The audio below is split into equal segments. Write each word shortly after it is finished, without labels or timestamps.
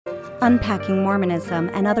Unpacking Mormonism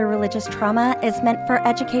and Other Religious Trauma is meant for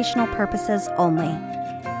educational purposes only.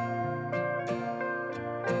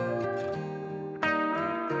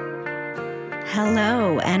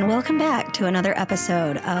 Hello, and welcome back to another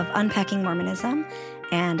episode of Unpacking Mormonism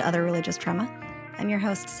and Other Religious Trauma. I'm your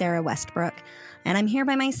host, Sarah Westbrook, and I'm here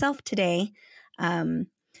by myself today.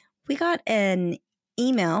 We got an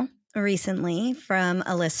email recently from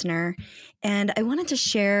a listener, and I wanted to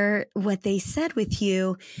share what they said with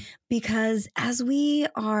you because as we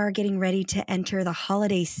are getting ready to enter the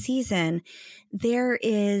holiday season, there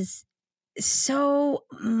is so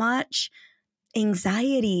much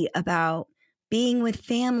anxiety about being with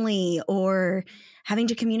family or having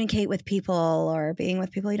to communicate with people or being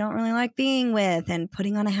with people you don't really like being with and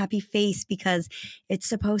putting on a happy face because it's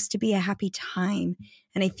supposed to be a happy time.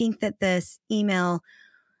 And I think that this email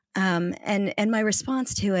and my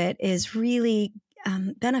response to it is really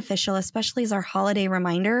beneficial, especially as our holiday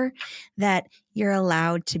reminder that you're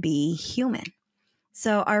allowed to be human.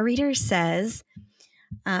 So our reader says,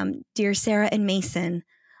 Dear Sarah and Mason,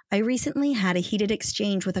 I recently had a heated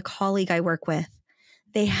exchange with a colleague I work with.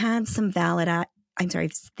 They had some valid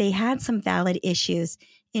issues,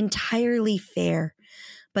 entirely fair,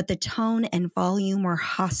 but the tone and volume were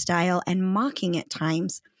hostile and mocking at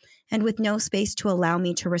times, and with no space to allow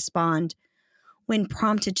me to respond. When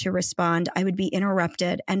prompted to respond, I would be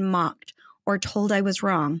interrupted and mocked or told I was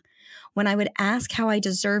wrong. When I would ask how I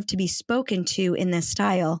deserved to be spoken to in this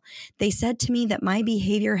style, they said to me that my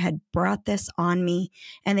behavior had brought this on me,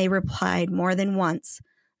 and they replied more than once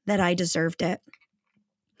that I deserved it.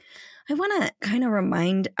 I want to kind of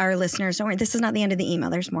remind our listeners, don't worry, this is not the end of the email,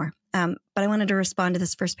 there's more, but I wanted to respond to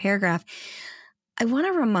this first paragraph. I want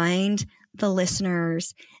to remind the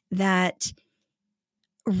listeners that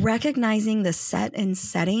recognizing the set and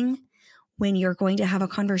setting when you're going to have a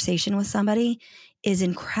conversation with somebody is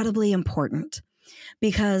incredibly important,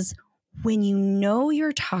 because when you know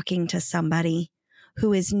you're talking to somebody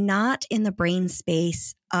who is not in the brain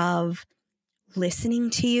space of listening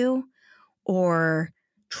to you or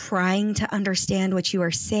trying to understand what you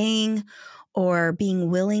are saying or being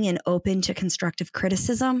willing and open to constructive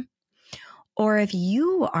criticism, or if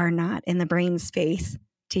you are not in the brain space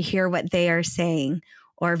to hear what they are saying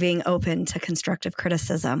or being open to constructive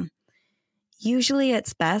criticism, usually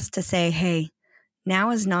it's best to say, hey,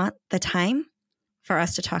 now is not the time for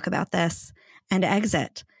us to talk about this, and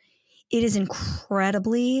exit. It is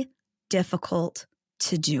incredibly difficult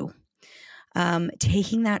to do.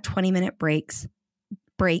 Taking that 20-minute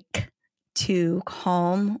break to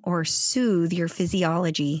calm or soothe your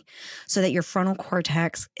physiology so that your frontal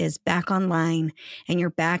cortex is back online and you're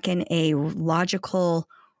back in a logical,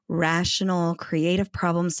 rational, creative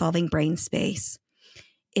problem-solving brain space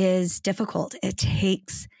is difficult. It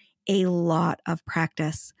takes a lot of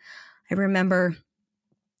practice. I remember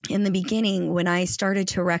in the beginning when I started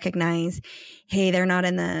to recognize, hey, they're not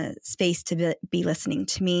in the space to be listening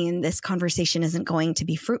to me and this conversation isn't going to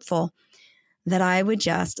be fruitful, that I would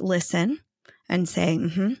just listen and say,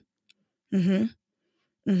 I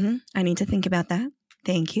need to think about that.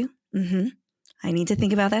 Thank you. I need to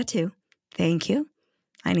think about that too. Thank you.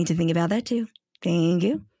 I need to think about that too. Thank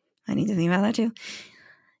you. I need to think about that too.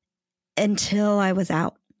 Until I was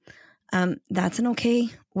out. That's an okay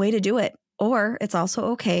way to do it. Or it's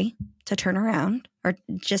also okay to turn around or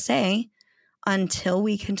just say, until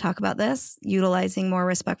we can talk about this, utilizing more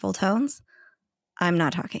respectful tones, I'm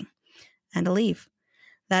not talking, and to leave.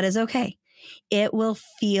 That is okay. It will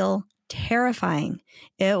feel terrifying.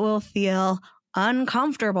 It will feel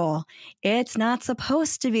uncomfortable. It's not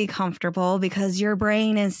supposed to be comfortable because your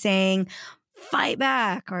brain is saying, fight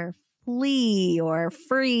back or flee or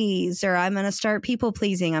freeze, or I'm going to start people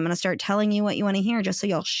pleasing. I'm going to start telling you what you want to hear just so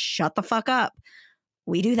you'll shut the fuck up.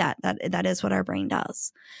 We do that. That is what our brain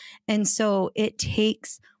does. And so it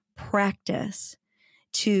takes practice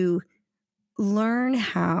to learn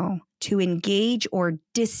how to engage or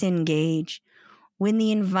disengage when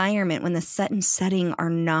the environment, when the set and setting are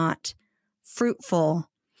not fruitful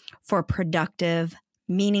for productive,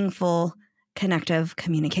 meaningful, connective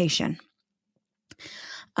communication.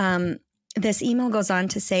 This email goes on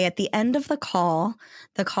to say, at the end of the call,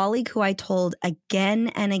 the colleague who I told again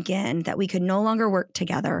and again that we could no longer work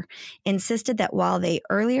together insisted that while they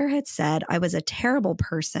earlier had said I was a terrible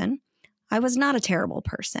person, I was not a terrible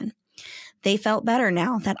person. They felt better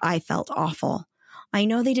now that I felt awful. I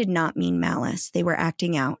know they did not mean malice. They were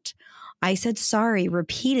acting out. I said sorry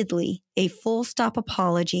repeatedly, a full stop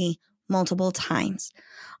apology multiple times.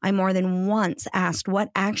 I more than once asked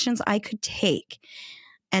what actions I could take,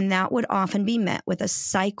 and that would often be met with a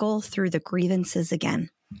cycle through the grievances again.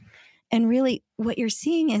 And really what you're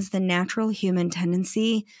seeing is the natural human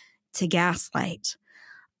tendency to gaslight.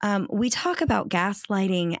 We talk about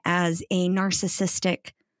gaslighting as a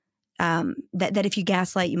narcissistic, that if you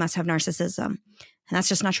gaslight, you must have narcissism. And that's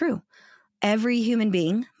just not true. Every human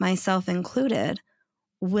being, myself included,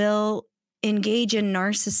 will engage in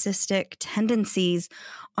narcissistic tendencies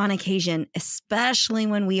on occasion, especially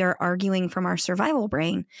when we are arguing from our survival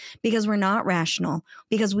brain, because we're not rational,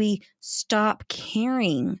 because we stop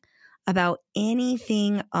caring about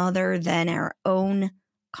anything other than our own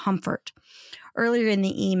comfort. Earlier in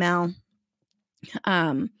the email,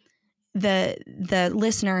 the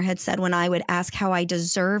listener had said when I would ask how I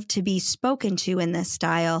deserved to be spoken to in this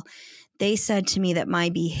style, they said to me that my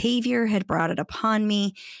behavior had brought it upon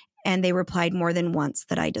me, and they replied more than once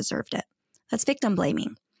that I deserved it. That's victim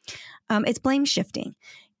blaming. It's blame shifting.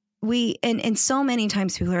 And so many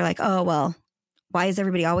times people are like, oh, well, why is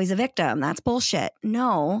everybody always a victim? That's bullshit.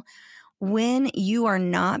 No, when you are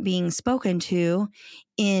not being spoken to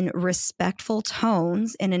in respectful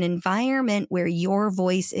tones in an environment where your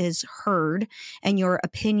voice is heard and your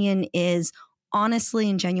opinion is honestly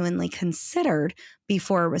and genuinely considered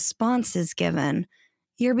before a response is given,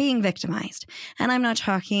 you're being victimized. And I'm not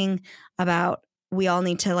talking about we all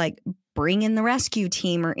need to like bring in the rescue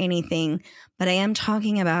team or anything, but I am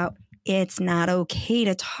talking about it's not okay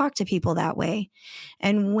to talk to people that way.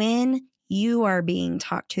 And when you are being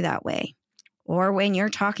talked to that way, or when you're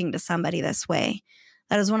talking to somebody this way,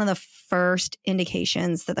 that is one of the first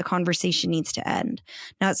indications that the conversation needs to end.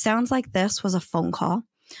 Now, it sounds like this was a phone call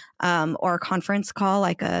or a conference call,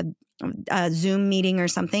 like a Zoom meeting or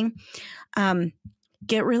something.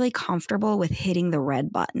 Get really comfortable with hitting the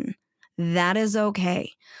red button. That is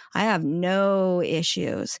okay. I have no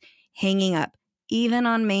issues hanging up, even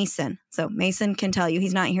on Mason. So Mason can tell you,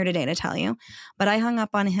 he's not here today to tell you, but I hung up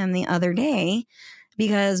on him the other day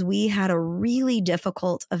because we had a really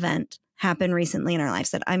difficult event happen recently in our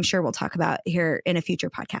lives that I'm sure we'll talk about here in a future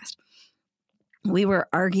podcast. We were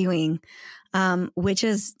arguing, which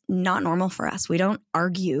is not normal for us. We don't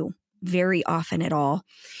argue very often at all.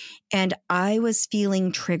 And I was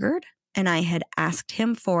feeling triggered, and I had asked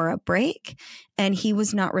him for a break, and he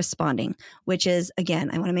was not responding, which is, again,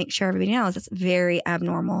 I want to make sure everybody knows it's very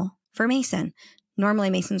abnormal for Mason. Normally,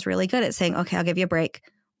 Mason's really good at saying, okay, I'll give you a break.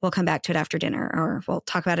 We'll come back to it after dinner, or we'll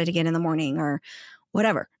talk about it again in the morning, or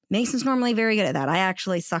whatever. Mason's normally very good at that. I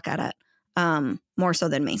actually suck at it more so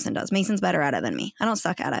than Mason does. Mason's better at it than me. I don't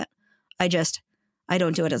suck at it. I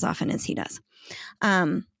don't do it as often as he does.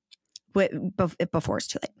 Before it's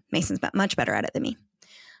too late. Mason's much better at it than me.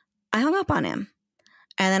 I hung up on him,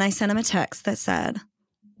 and then I sent him a text that said,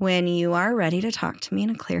 when you are ready to talk to me in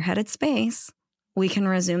a clear-headed space, we can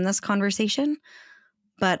resume this conversation,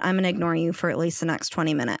 but I'm going to ignore you for at least the next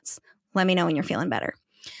 20 minutes. Let me know when you're feeling better.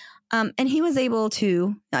 And he was able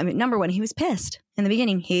to, number one, he was pissed. In the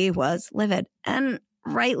beginning, he was livid, and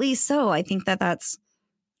rightly so. I think that that's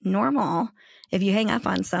normal. If you hang up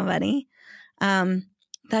on somebody,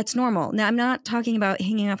 that's normal. Now, I'm not talking about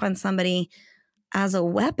hanging up on somebody as a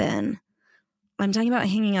weapon. I'm talking about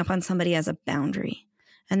hanging up on somebody as a boundary.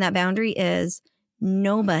 And that boundary is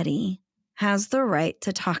nobody has the right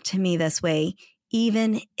to talk to me this way,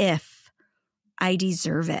 even if I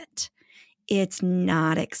deserve it. It's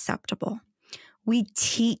not acceptable. We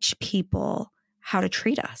teach people how to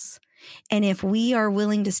treat us. And if we are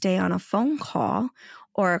willing to stay on a phone call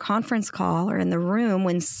or a conference call or in the room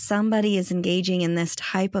when somebody is engaging in this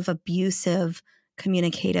type of abusive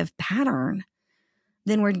communicative pattern,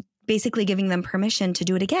 then we're basically giving them permission to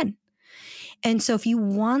do it again. And so if you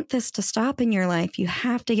want this to stop in your life, you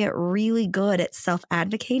have to get really good at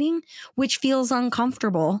self-advocating, which feels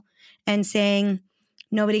uncomfortable, and saying,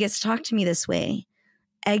 nobody gets to talk to me this way,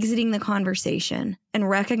 exiting the conversation and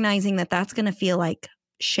recognizing that that's going to feel like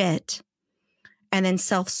shit, and then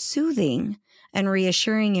self-soothing and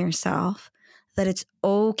reassuring yourself that it's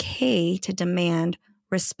okay to demand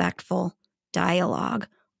respectful dialogue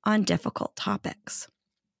on difficult topics.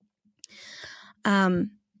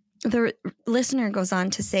 The listener goes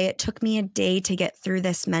on to say, it took me a day to get through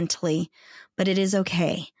this mentally, but it is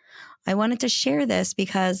okay. I wanted to share this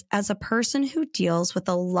because as a person who deals with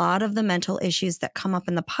a lot of the mental issues that come up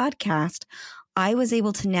in the podcast, I was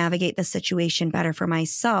able to navigate the situation better for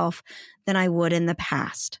myself than I would in the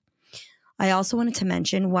past. I also wanted to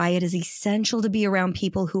mention why it is essential to be around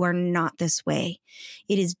people who are not this way.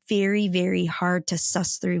 It is very, very hard to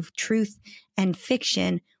suss through truth and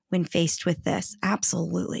fiction when faced with this.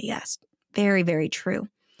 Absolutely, yes. Very, very true.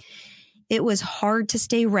 It was hard to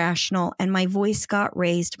stay rational, and my voice got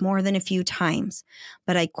raised more than a few times,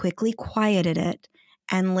 but I quickly quieted it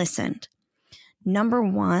and listened. Number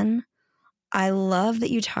one, I love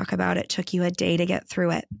that you talk about it took you a day to get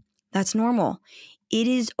through it. That's normal. It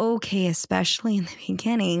is okay, especially in the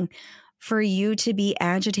beginning, for you to be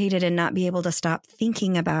agitated and not be able to stop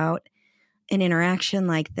thinking about an interaction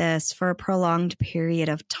like this for a prolonged period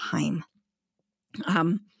of time.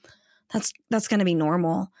 That's going to be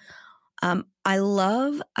normal. I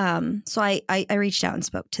love, so I reached out and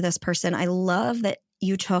spoke to this person. I love that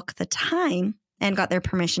you took the time and got their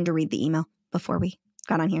permission to read the email before we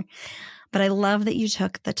got on here. But I love that you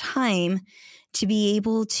took the time to be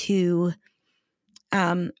able to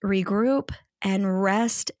regroup and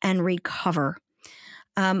rest and recover.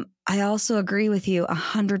 I also agree with you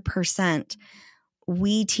 100%.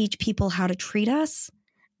 We teach people how to treat us.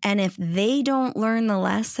 And if they don't learn the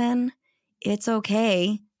lesson, it's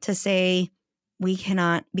okay to say, we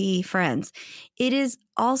cannot be friends. It is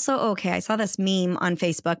also okay. I saw this meme on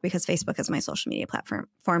Facebook because Facebook is my social media platform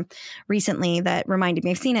recently that reminded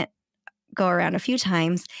me. I've seen it go around a few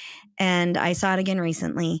times and I saw it again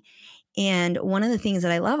recently. And one of the things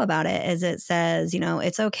that I love about it is it says,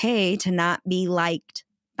 it's okay to not be liked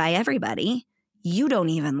by everybody. You don't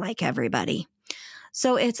even like everybody.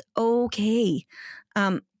 So it's okay.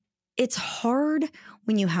 It's hard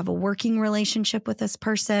when you have a working relationship with this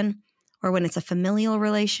person or when it's a familial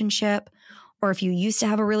relationship, or if you used to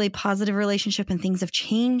have a really positive relationship and things have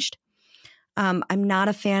changed. I'm not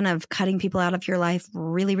a fan of cutting people out of your life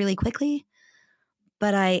really, really quickly,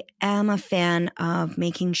 but I am a fan of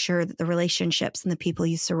making sure that the relationships and the people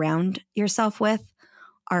you surround yourself with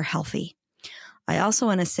are healthy. I also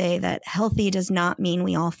want to say that healthy does not mean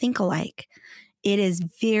we all think alike. It is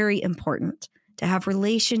very important to have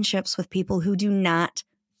relationships with people who do not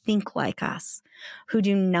think like us, who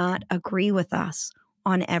do not agree with us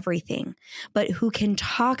on everything, but who can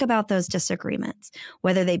talk about those disagreements,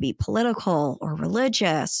 whether they be political or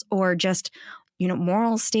religious or just,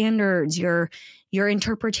 moral standards, your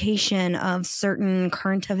interpretation of certain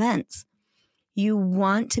current events. You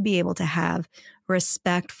want to be able to have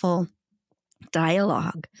respectful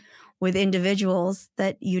dialogue with individuals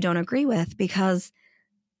that you don't agree with because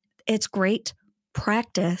it's great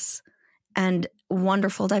practice and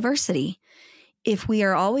wonderful diversity. If we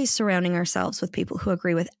are always surrounding ourselves with people who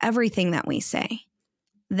agree with everything that we say,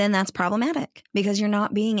 then that's problematic because you're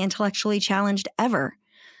not being intellectually challenged ever.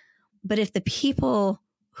 But if the people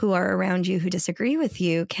who are around you who disagree with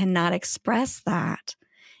you cannot express that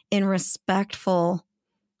in a respectful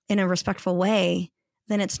way,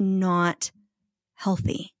 then it's not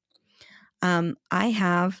healthy. I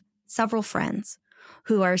have several friends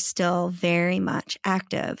who are still very much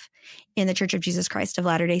active in the Church of Jesus Christ of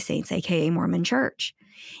Latter-day Saints, aka Mormon Church.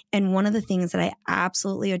 And one of the things that I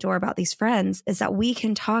absolutely adore about these friends is that we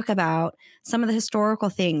can talk about some of the historical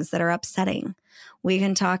things that are upsetting. We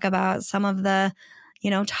can talk about some of the,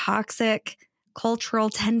 toxic cultural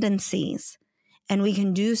tendencies. And we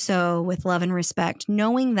can do so with love and respect,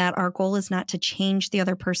 knowing that our goal is not to change the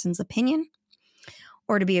other person's opinion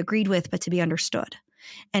or to be agreed with, but to be understood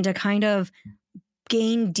and to kind of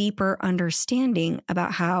gain deeper understanding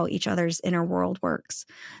about how each other's inner world works.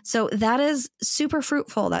 So that is super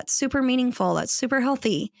fruitful. That's super meaningful. That's super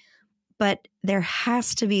healthy. But there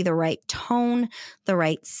has to be the right tone, the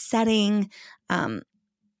right setting.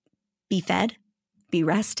 Be fed, be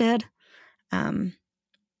rested,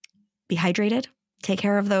 be hydrated. Take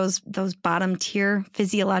care of those bottom tier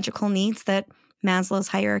physiological needs that Maslow's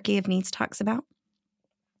hierarchy of needs talks about.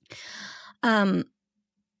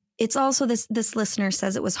 It's also this listener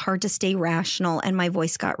says it was hard to stay rational and my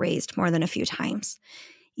voice got raised more than a few times.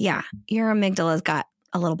 Yeah, your amygdalas got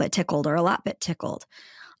a little bit tickled or a lot bit tickled.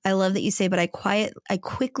 I love that you say, but I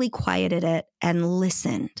quickly quieted it and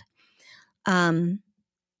listened.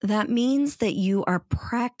 That means that you are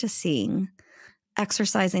practicing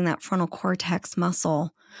exercising that frontal cortex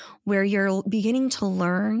muscle where you're beginning to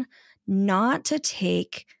learn not to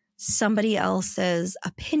take somebody else's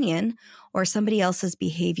opinion or somebody else's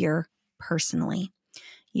behavior personally.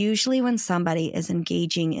 Usually when somebody is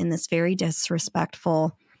engaging in this very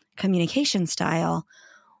disrespectful communication style,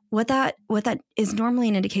 what that is normally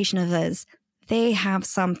an indication of is they have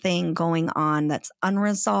something going on that's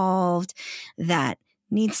unresolved, that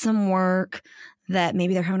needs some work, that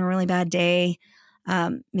maybe they're having a really bad day.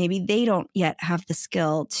 Maybe they don't yet have the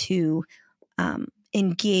skill to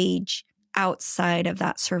engage outside of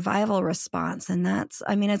that survival response. And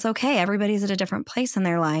it's okay. Everybody's at a different place in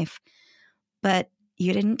their life, but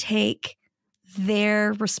you didn't take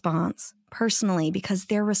their response personally because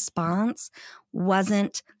their response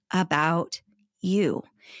wasn't about you.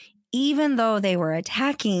 Even though they were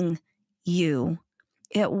attacking you,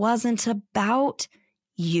 it wasn't about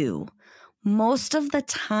you. Most of the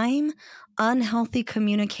time, unhealthy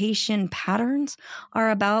communication patterns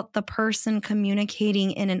are about the person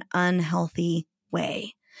communicating in an unhealthy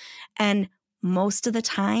way. And most of the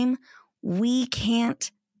time, we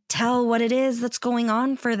can't tell what it is that's going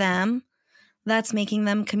on for them that's making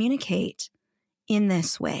them communicate in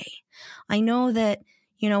this way. I know that,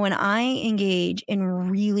 when I engage in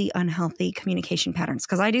really unhealthy communication patterns,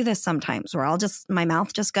 because I do this sometimes where my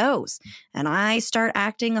mouth just goes and I start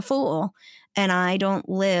acting a fool and I don't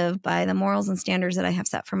live by the morals and standards that I have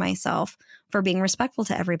set for myself for being respectful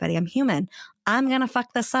to everybody. I'm human. I'm going to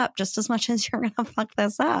fuck this up just as much as you're going to fuck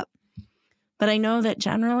this up. But I know that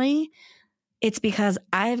generally it's because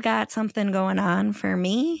I've got something going on for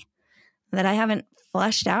me that I haven't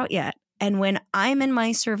fleshed out yet. And when I'm in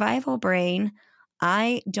my survival brain,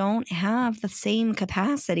 I don't have the same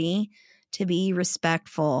capacity to be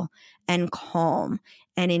respectful and calm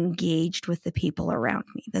and engaged with the people around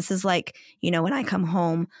me. This is like, when I come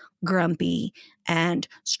home grumpy and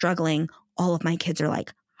struggling, all of my kids are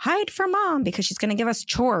like, hide from mom because she's going to give us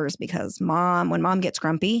chores because when mom gets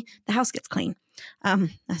grumpy, the house gets clean.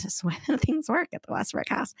 That's just the way things work at the Westbrook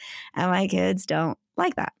house. And my kids don't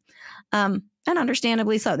like that. And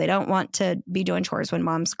understandably so. They don't want to be doing chores when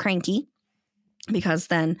mom's cranky because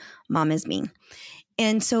then mom is mean.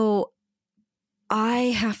 And so I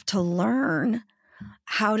have to learn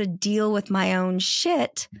how to deal with my own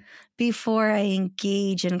shit before I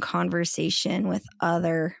engage in conversation with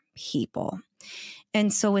other people.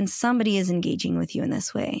 And so when somebody is engaging with you in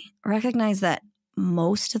this way, recognize that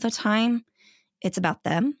most of the time it's about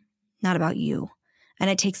them, not about you. And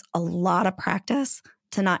it takes a lot of practice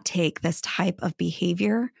to not take this type of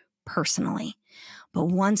behavior personally. But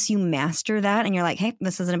once you master that and you're like, hey,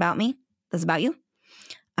 this isn't about me, this is about you,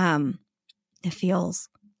 it feels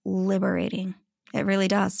liberating. It really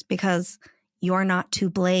does, because you're not to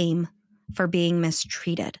blame for being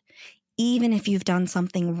mistreated. Even if you've done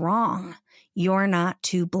something wrong, you're not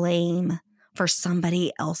to blame for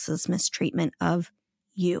somebody else's mistreatment of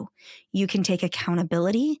you. You can take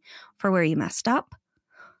accountability for where you messed up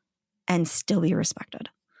and still be respected.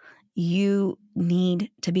 You need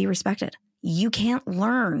to be respected. You can't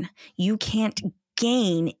learn. You can't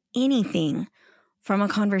gain anything from a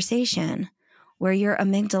conversation where your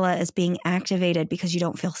amygdala is being activated because you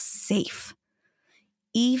don't feel safe.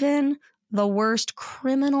 Even the worst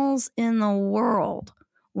criminals in the world,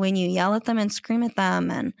 when you yell at them and scream at them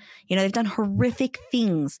and, they've done horrific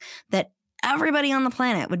things that everybody on the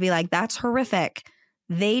planet would be like, that's horrific.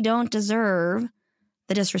 They don't deserve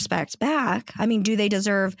the disrespect back. I mean, is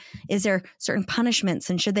there certain punishments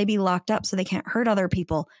and should they be locked up so they can't hurt other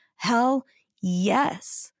people? Hell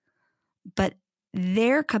yes. But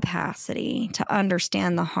their capacity to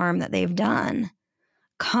understand the harm that they've done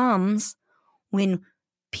comes when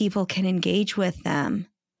people can engage with them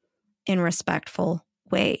in respectful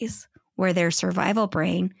ways where their survival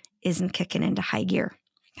brain isn't kicking into high gear.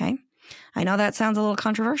 Okay. I know that sounds a little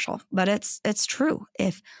controversial, but it's true.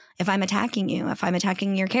 If I'm attacking you, if I'm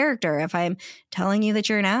attacking your character, if I'm telling you that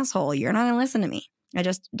you're an asshole, you're not going to listen to me. It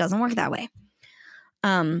just doesn't work that way.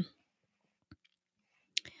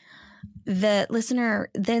 The listener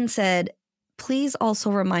then said, please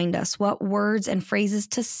also remind us what words and phrases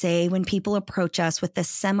to say when people approach us with this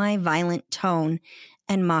semi-violent tone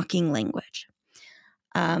and mocking language.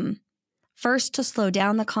 First, to slow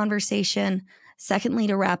down the conversation. Secondly,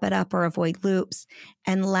 to wrap it up or avoid loops.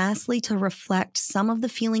 And lastly, to reflect some of the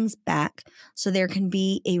feelings back so there can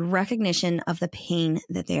be a recognition of the pain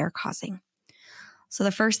that they are causing. So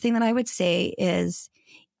the first thing that I would say is,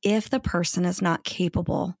 if the person is not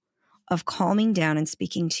capable of calming down and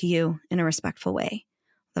speaking to you in a respectful way,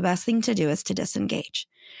 the best thing to do is to disengage.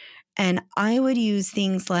 And I would use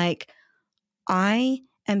things like, I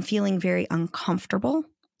am feeling very uncomfortable.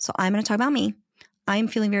 So I'm going to talk about me. I'm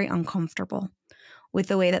feeling very uncomfortable with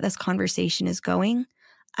the way that this conversation is going.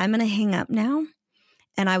 I'm going to hang up now,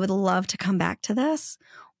 and I would love to come back to this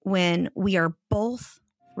when we are both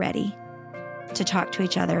ready to talk to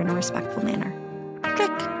each other in a respectful manner. Click.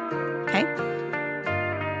 Okay?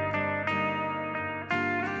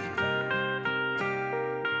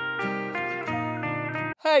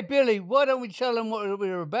 Hey, Billy, why don't we tell them what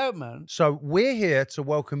we're about, man? So we're here to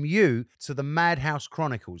welcome you to the Madhouse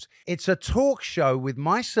Chronicles. It's a talk show with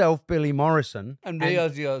myself, Billy Morrison. And me,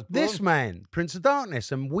 Ozzy Osbourne. This man, Prince of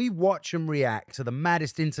Darkness. And we watch and react to the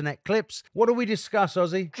maddest internet clips. What do we discuss,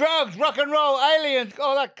 Ozzy? Drugs, rock and roll, aliens,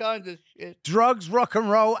 all that kind of shit. Drugs, rock and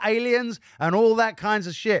roll, aliens, and all that kinds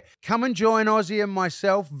of shit. Come and join Ozzy and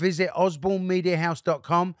myself. Visit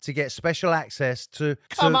osbornemediahouse.com to get special access to...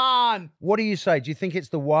 Come on! What do you say? Do you think it's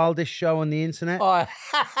the wildest show on the internet? Oh.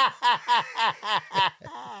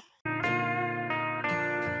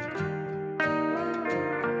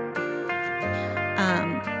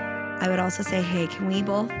 I would also say, hey, can we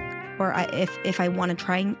both, or if I want to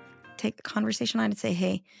try and take the conversation, I'd say,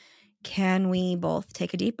 hey, can we both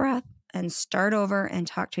take a deep breath and start over and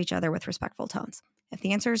talk to each other with respectful tones? If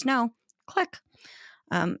the answer is no, click.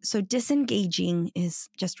 So disengaging is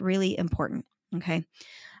just really important, okay?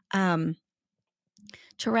 To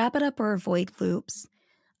wrap it up or avoid loops,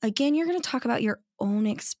 again, you're going to talk about your own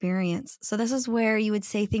experience. So this is where you would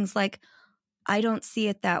say things like, I don't see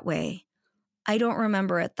it that way. I don't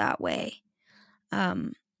remember it that way.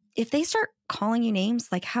 If they start calling you names,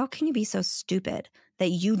 like, how can you be so stupid that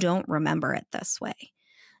you don't remember it this way?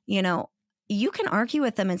 You know, you can argue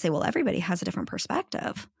with them and say, well, everybody has a different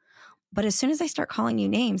perspective. But as soon as they start calling you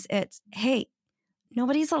names, it's, hey,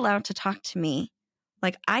 nobody's allowed to talk to me.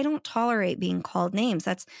 Like, I don't tolerate being called names.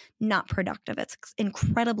 That's not productive. It's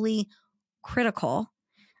incredibly critical.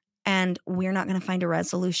 And we're not going to find a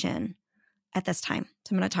resolution at this time.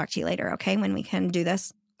 So I'm going to talk to you later, okay? When we can do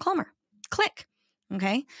this calmer. Click,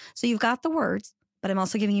 okay? So you've got the words, but I'm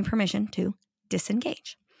also giving you permission to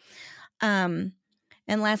disengage. And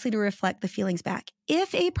lastly, to reflect the feelings back.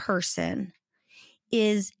 If a person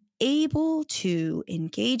is able to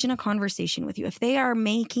engage in a conversation with you, if they are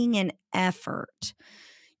making an effort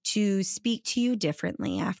to speak to you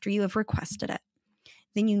differently after you have requested it,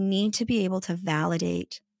 then you need to be able to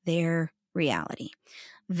validate their reality.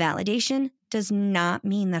 Validation does not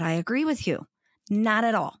mean that I agree with you. Not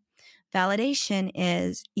at all. Validation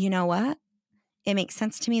is, you know what? It makes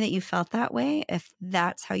sense to me that you felt that way. If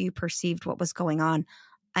that's how you perceived what was going on,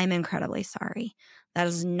 I'm incredibly sorry. That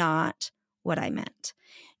is not what I meant.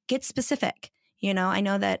 Get specific. You know, I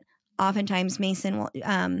know that oftentimes Mason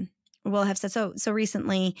will have said, so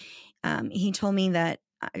recently he told me that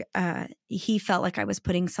he felt like I was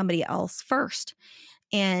putting somebody else first.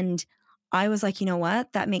 And I was like, you know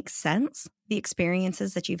what? That makes sense. The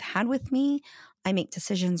experiences that you've had with me, I make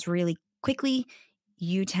decisions really quickly.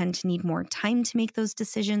 You tend to need more time to make those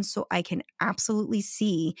decisions. So I can absolutely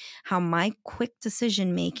see how my quick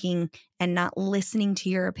decision making and not listening to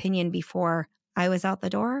your opinion before I was out the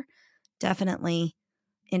door definitely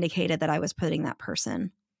indicated that I was putting that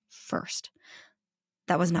person first.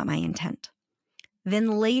 That was not my intent. Then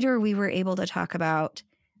later we were able to talk about,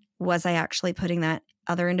 was I actually putting that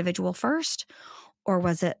other individual first, or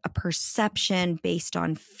was it a perception based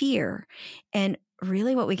on fear? And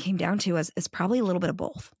really what we came down to is probably a little bit of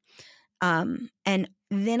both. And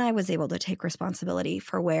then I was able to take responsibility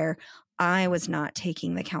for where I was not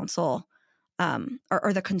taking the counsel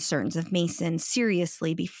or the concerns of Mason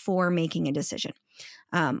seriously before making a decision.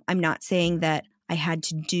 I'm not saying that I had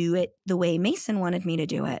to do it the way Mason wanted me to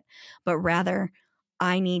do it, but rather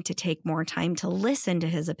I need to take more time to listen to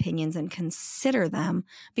his opinions and consider them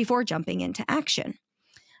before jumping into action.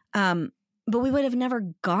 But we would have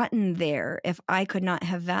never gotten there if I could not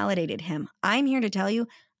have validated him. I'm here to tell you,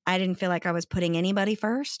 I didn't feel like I was putting anybody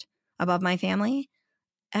first above my family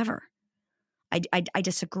ever. I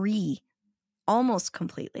disagree almost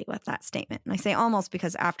completely with that statement. And I say almost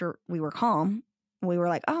because after we were calm, we were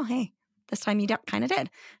like, oh, hey, this time you kind of did.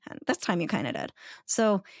 And this time you kind of did.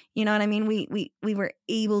 So, you know what I mean? We were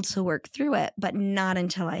able to work through it, but not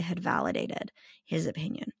until I had validated his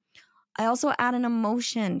opinion. I also add an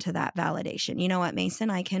emotion to that validation. You know what, Mason?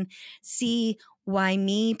 I can see why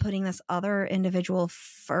me putting this other individual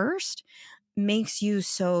first makes you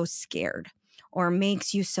so scared or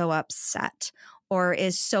makes you so upset or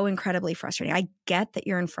is so incredibly frustrating. I get that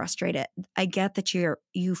you're frustrated. I get that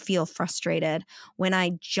you feel frustrated when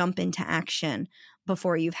I jump into action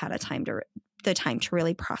before you've had the time to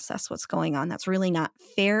really process what's going on. That's really not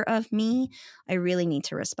fair of me. I really need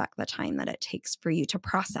to respect the time that it takes for you to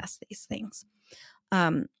process these things.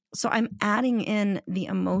 So I'm adding in the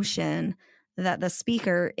emotion that the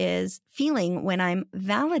speaker is feeling when I'm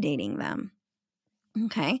validating them.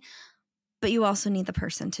 Okay. But you also need the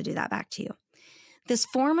person to do that back to you. This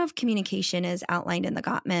form of communication is outlined in the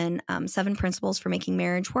Gottman 7 Principles for Making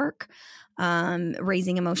Marriage Work,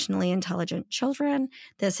 Raising Emotionally Intelligent Children.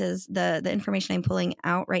 This is the information I'm pulling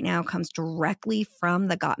out right now comes directly from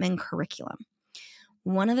the Gottman curriculum.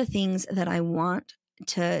 One of the things that I want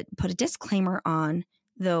to put a disclaimer on,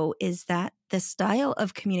 though, is that the style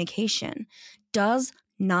of communication does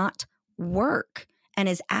not work and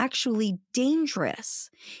is actually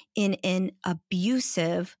dangerous in an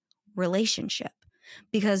abusive relationship.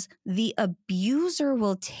 Because the abuser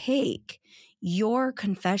will take your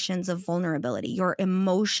confessions of vulnerability, your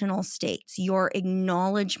emotional states, your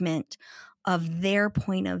acknowledgement of their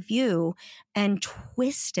point of view and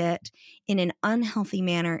twist it in an unhealthy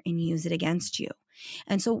manner and use it against you.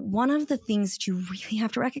 And so one of the things that you really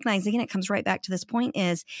have to recognize, again, it comes right back to this point,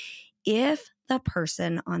 is If the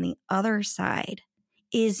person on the other side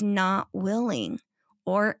is not willing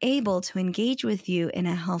or able to engage with you in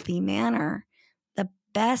a healthy manner, the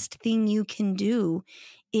best thing you can do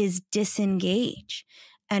is disengage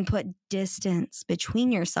and put distance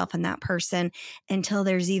between yourself and that person until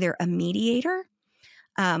there's either a mediator,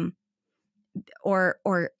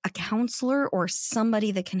 or a counselor or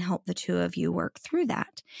somebody that can help the two of you work through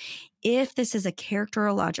that. If this is a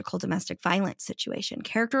characterological domestic violence situation,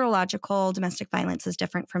 characterological domestic violence is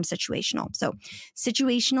different from situational. So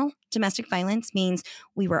situational domestic violence means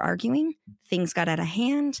we were arguing, things got out of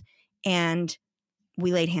hand, and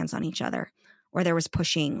we laid hands on each other, or there was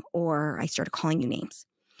pushing, or I started calling you names.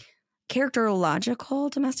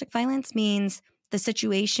 Characterological domestic violence means the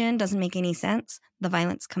situation doesn't make any sense. The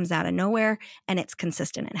violence comes out of nowhere and it's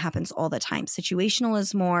consistent. It happens all the time. Situational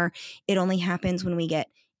is more, it only happens when we get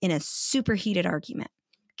in a super heated argument.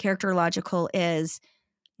 Characterological is,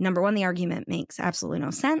 number one, the argument makes absolutely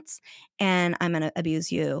no sense and I'm going to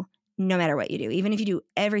abuse you no matter what you do. Even if you do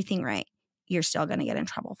everything right, you're still going to get in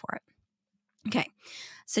trouble for it. Okay.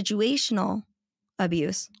 Situational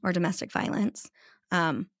abuse or domestic violence,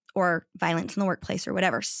 or violence in the workplace or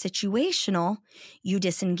whatever. Situational, you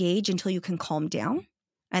disengage until you can calm down,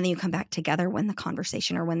 and then you come back together when the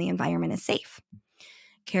conversation or when the environment is safe.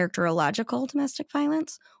 Characterological domestic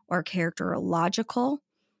violence or characterological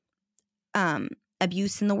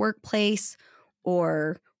abuse in the workplace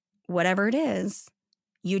or whatever it is,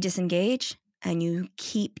 you disengage and you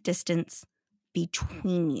keep distance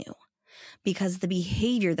between you because the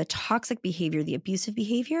behavior, the toxic behavior, the abusive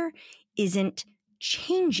behavior isn't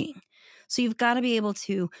changing. So you've got to be able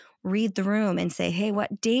to read the room and say, hey,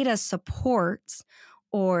 what data supports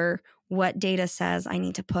or what data says I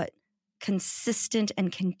need to put consistent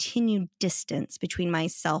and continued distance between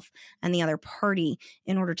myself and the other party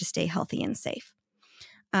in order to stay healthy and safe.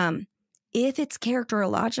 If it's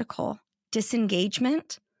characterological,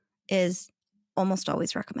 disengagement is almost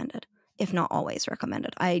always recommended, if not always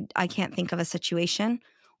recommended. I can't think of a situation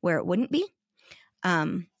where it wouldn't be.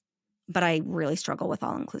 But I really struggle with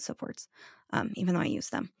all-inclusive words, even though I use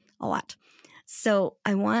them a lot. So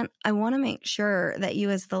I want to make sure that you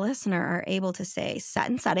as the listener are able to say set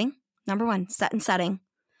and setting. Number one, set and setting.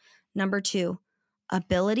 Number two,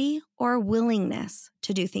 ability or willingness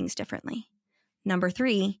to do things differently. Number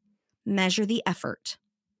three, measure the effort.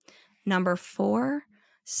 Number four,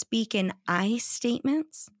 speak in I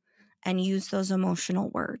statements and use those emotional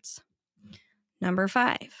words. Number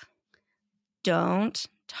five, don't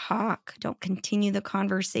continue the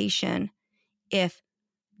conversation if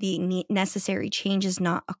the necessary change is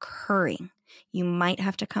not occurring. You might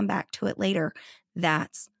have to come back to it later.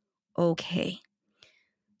 That's okay.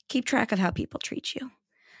 Keep track of how people treat you,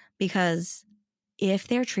 because if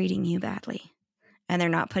they're treating you badly and they're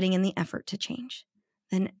not putting in the effort to change,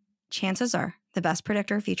 then chances are the best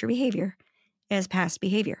predictor of future behavior is past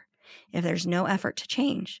behavior. If there's no effort to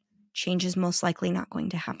change, change is most likely not going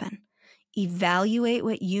to happen. Evaluate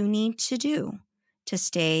what you need to do to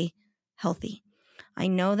stay healthy. I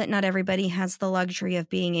know that not everybody has the luxury of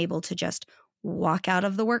being able to just walk out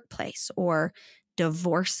of the workplace or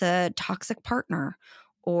divorce a toxic partner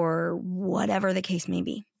or whatever the case may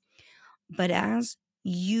be. But as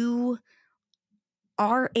you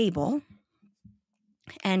are able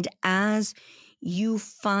and as you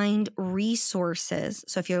find resources,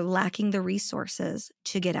 so if you're lacking the resources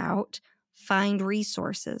to get out, find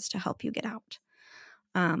resources to help you get out.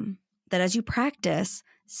 That as you practice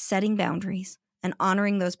setting boundaries and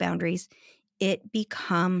honoring those boundaries, it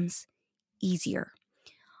becomes easier.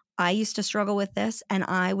 I used to struggle with this and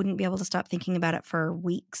I wouldn't be able to stop thinking about it for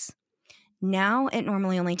weeks. Now it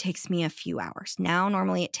normally only takes me a few hours. Now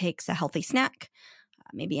normally it takes a healthy snack,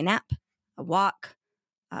 maybe a nap, a walk,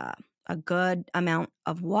 a good amount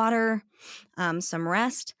of water, some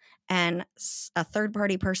rest, and a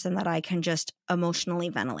third-party person that I can just emotionally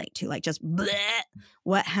ventilate to, like just bleh,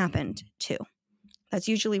 what happened to. That's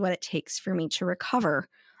usually what it takes for me to recover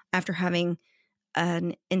after having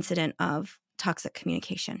an incident of toxic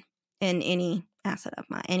communication in any aspect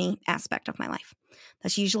of my life.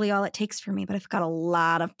 That's usually all it takes for me, but I've got a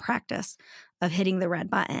lot of practice of hitting the red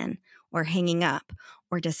button or hanging up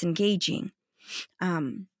or disengaging.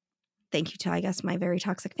 Thank you to, I guess, my very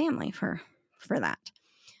toxic family for that.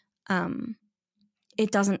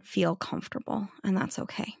 It doesn't feel comfortable, and that's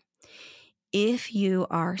okay. If you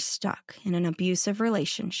are stuck in an abusive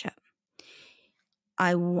relationship,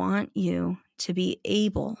 I want you to be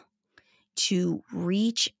able to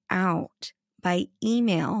reach out by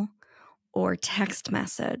email or text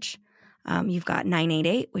message. You've got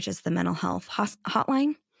 988, which is the mental health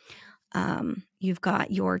hotline. You've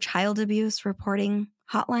got your child abuse reporting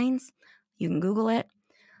hotlines. You can Google it.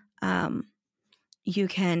 You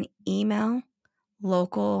can email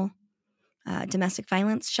local domestic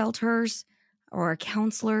violence shelters or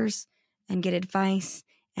counselors and get advice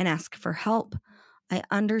and ask for help. I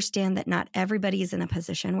understand that not everybody is in a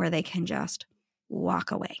position where they can just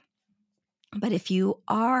walk away. But if you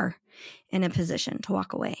are in a position to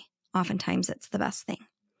walk away, oftentimes it's the best thing.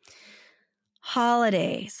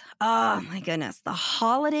 Holidays. Oh my goodness. The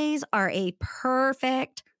holidays are a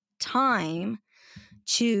perfect time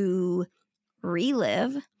to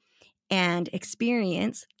relive and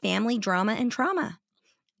experience family drama and trauma,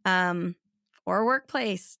 or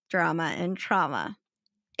workplace drama and trauma.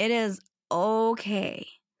 It is okay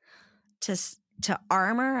to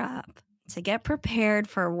armor up, to get prepared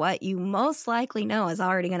for what you most likely know is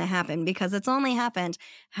already going to happen, because it's only happened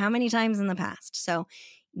how many times in the past. So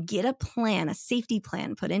get a plan, a safety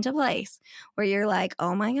plan put into place where you're like,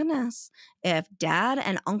 oh my goodness, if Dad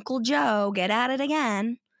and Uncle Joe get at it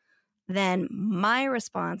again, then my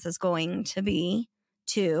response is going to be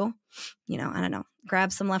to, I don't know,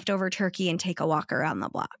 grab some leftover turkey and take a walk around the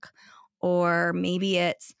block. Or maybe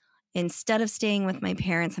it's, instead of staying with my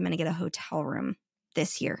parents, I'm going to get a hotel room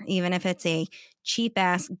this year. Even if it's a cheap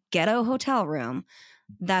ass ghetto hotel room,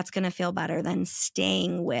 that's going to feel better than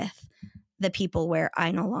staying with the people where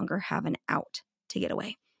I no longer have an out to get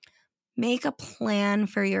away. Make a plan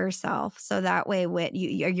for yourself so that way with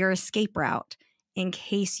your escape route in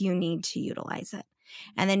case you need to utilize it.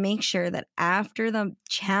 And then make sure that after the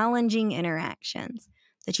challenging interactions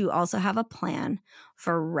that you also have a plan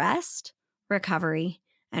for rest, recovery,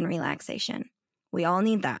 and relaxation. We all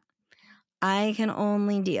need that. I can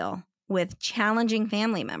only deal with challenging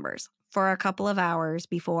family members for a couple of hours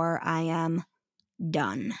before I am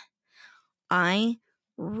done. I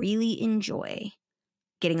really enjoy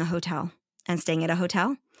getting a hotel and staying at a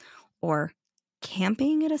hotel, or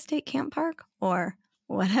camping at a state camp park, or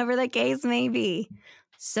whatever the case may be,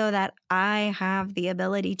 so that I have the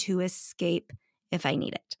ability to escape if I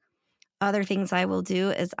need it. Other things I will do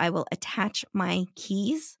is I will attach my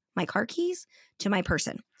keys, my car keys, to my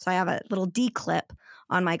person. So I have a little D-clip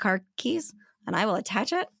on my car keys, and I will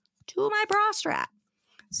attach it to my bra strap.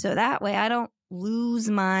 So that way I don't lose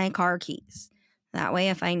my car keys. That way,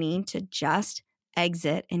 if I need to just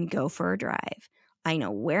exit and go for a drive, I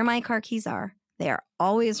know where my car keys are. They are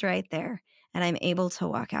always right there, and I'm able to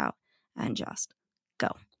walk out and just go.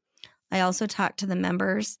 I also talk to the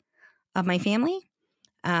members of my family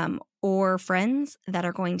or friends that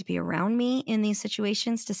are going to be around me in these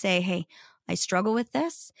situations to say, hey, I struggle with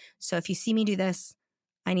this. So if you see me do this,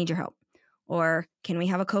 I need your help. Or can we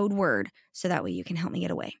have a code word so that way you can help me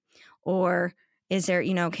get away? Or is there,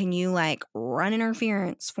 can you run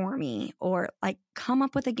interference for me? Or come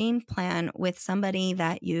up with a game plan with somebody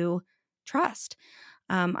that you trust.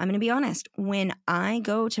 I'm going to be honest. When I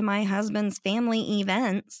go to my husband's family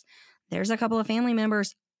events, there's a couple of family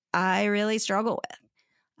members I really struggle with.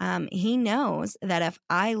 He knows that if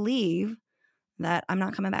I leave, that I'm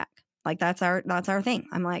not coming back. That's our thing.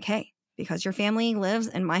 I'm like, hey, because your family lives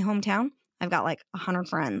in my hometown, I've got 100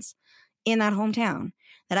 friends in that hometown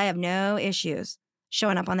that I have no issues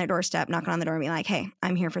showing up on their doorstep, knocking on the door and being like, hey,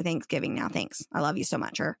 I'm here for Thanksgiving now. Thanks. I love you so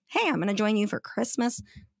much. Or, hey, I'm going to join you for Christmas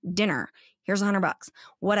dinner. Here's $100.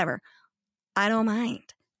 Whatever. I don't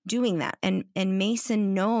mind doing that. And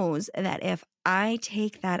Mason knows that if I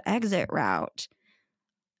take that exit route,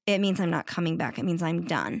 it means I'm not coming back. It means I'm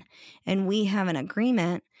done. And we have an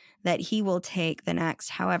agreement that he will take the next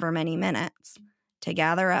however many minutes to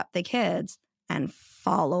gather up the kids and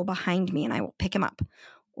follow behind me, and I will pick him up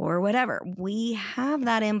or whatever. We have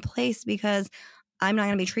that in place because I'm not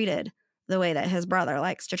going to be treated the way that his brother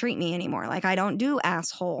likes to treat me anymore. I don't do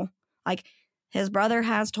asshole. His brother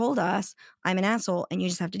has told us I'm an asshole and you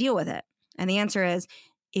just have to deal with it. And the answer is,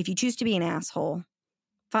 if you choose to be an asshole,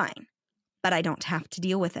 fine, but I don't have to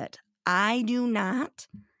deal with it. I do not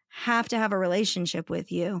have to have a relationship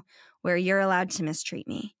with you where you're allowed to mistreat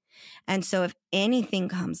me. And so if anything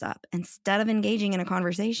comes up, instead of engaging in a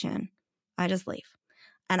conversation, I just leave.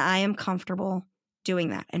 And I am comfortable doing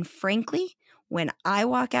that. And frankly, when I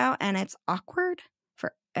walk out and it's awkward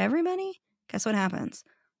for everybody, guess what happens?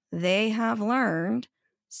 They have learned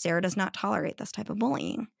Sarah does not tolerate this type of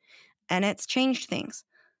bullying. And it's changed things.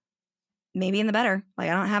 Maybe in the better. I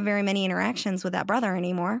don't have very many interactions with that brother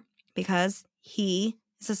anymore because he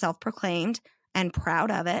is a self-proclaimed and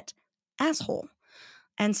proud of it asshole.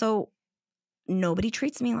 And so nobody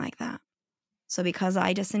treats me like that. So because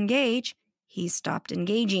I disengage, he stopped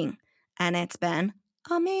engaging. And it's been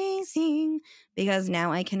amazing because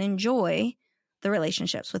now I can enjoy the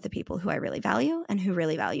relationships with the people who I really value and who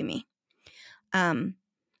really value me.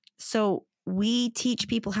 So we teach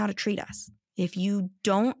people how to treat us. If you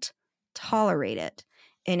don't tolerate it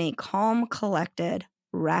in a calm, collected,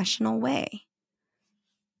 rational way,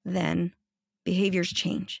 then behaviors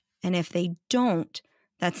change. And if they don't,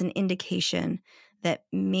 that's an indication that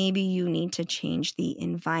maybe you need to change the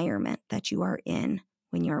environment that you are in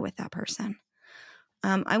when you're with that person.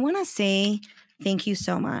 I want to say thank you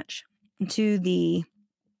so much to the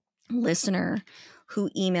listener who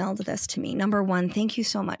emailed this to me. Number one, thank you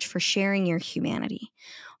so much for sharing your humanity,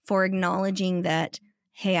 for acknowledging that,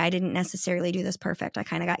 hey, I didn't necessarily do this perfect. I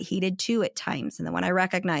kind of got heated too at times. And then when I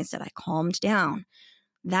recognized it, I calmed down.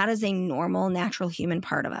 That is a normal, natural human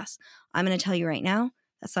part of us. I'm going to tell you right now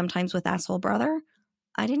that sometimes with asshole brother,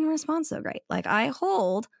 I didn't respond so great. Like, I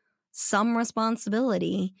hold some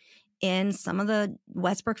responsibility in some of the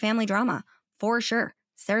Westbrook family drama, for sure.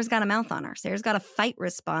 Sarah's got a mouth on her. Sarah's got a fight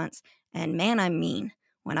response. And man, I'm mean.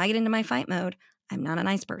 When I get into my fight mode, I'm not a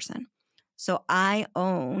nice person. So I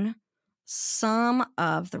own some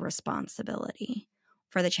of the responsibility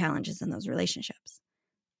for the challenges in those relationships.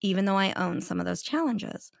 Even though I own some of those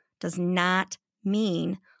challenges, does not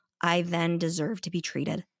mean I then deserve to be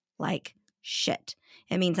treated like shit.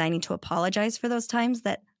 It means I need to apologize for those times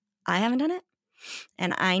that I haven't done it.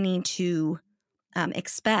 And I need to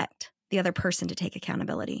expect the other person to take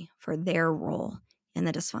accountability for their role in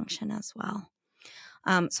the dysfunction as well.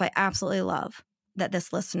 So I absolutely love that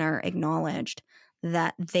this listener acknowledged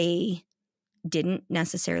that they didn't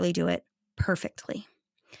necessarily do it perfectly.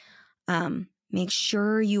 Make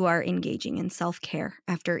sure you are engaging in self-care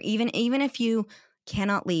after, even if you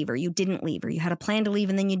cannot leave, or you didn't leave, or you had a plan to leave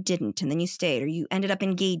and then you didn't, and then you stayed, or you ended up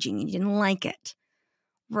engaging and you didn't like it.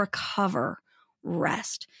 Recover,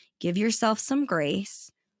 rest, give yourself some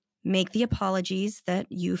grace, make the apologies that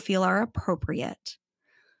you feel are appropriate,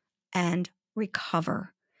 and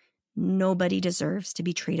recover. Nobody deserves to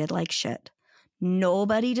be treated like shit.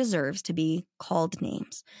 Nobody deserves to be called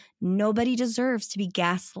names. Nobody deserves to be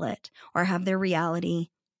gaslit or have their reality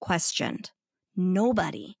questioned.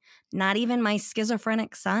 Nobody, not even my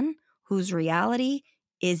schizophrenic son, whose reality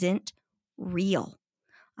isn't real.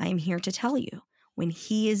 I am here to tell you, when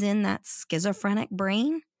he is in that schizophrenic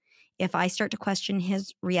brain, if I start to question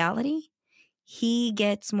his reality, he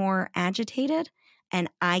gets more agitated and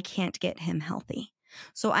I can't get him healthy.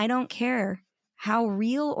 So I don't care how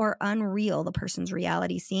real or unreal the person's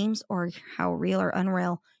reality seems, or how real or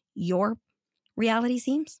unreal your reality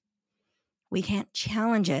seems. We can't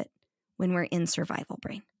challenge it when we're in survival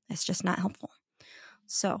brain. It's just not helpful.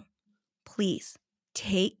 So please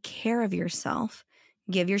take care of yourself.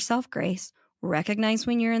 Give yourself grace. Recognize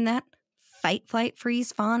when you're in that fight, flight,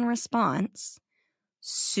 freeze, fawn response.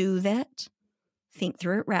 Soothe it. Think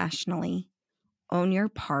through it rationally. Own your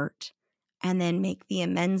part. And then make the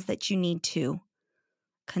amends that you need to.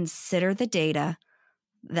 Consider the data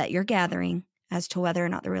that you're gathering as to whether or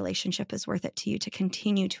not the relationship is worth it to you to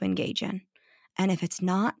continue to engage in. And if it's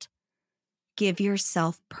not, give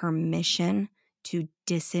yourself permission to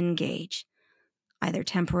disengage, either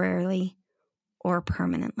temporarily or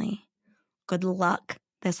permanently. Good luck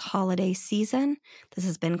this holiday season. This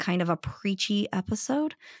has been kind of a preachy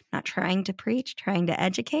episode, not trying to preach, trying to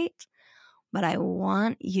educate, but I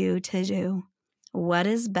want you to do what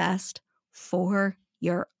is best for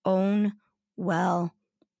your own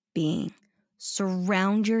well-being.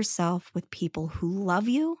 Surround yourself with people who love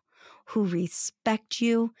you, who respect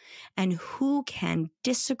you, and who can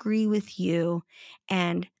disagree with you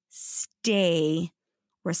and stay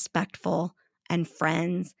respectful and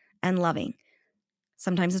friends and loving.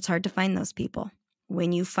 Sometimes it's hard to find those people.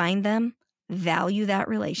 When you find them, value that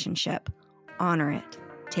relationship, honor it,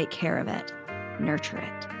 take care of it, nurture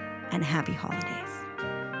it, and happy holidays.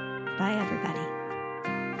 Bye, everybody.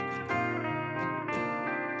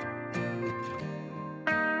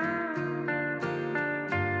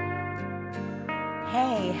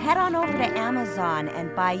 Hey, head on over to Amazon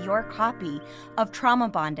and buy your copy of Trauma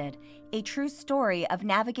Bonded, a true story of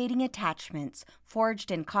navigating attachments forged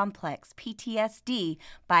in complex PTSD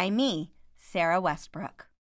by me, Sarah Westbrook.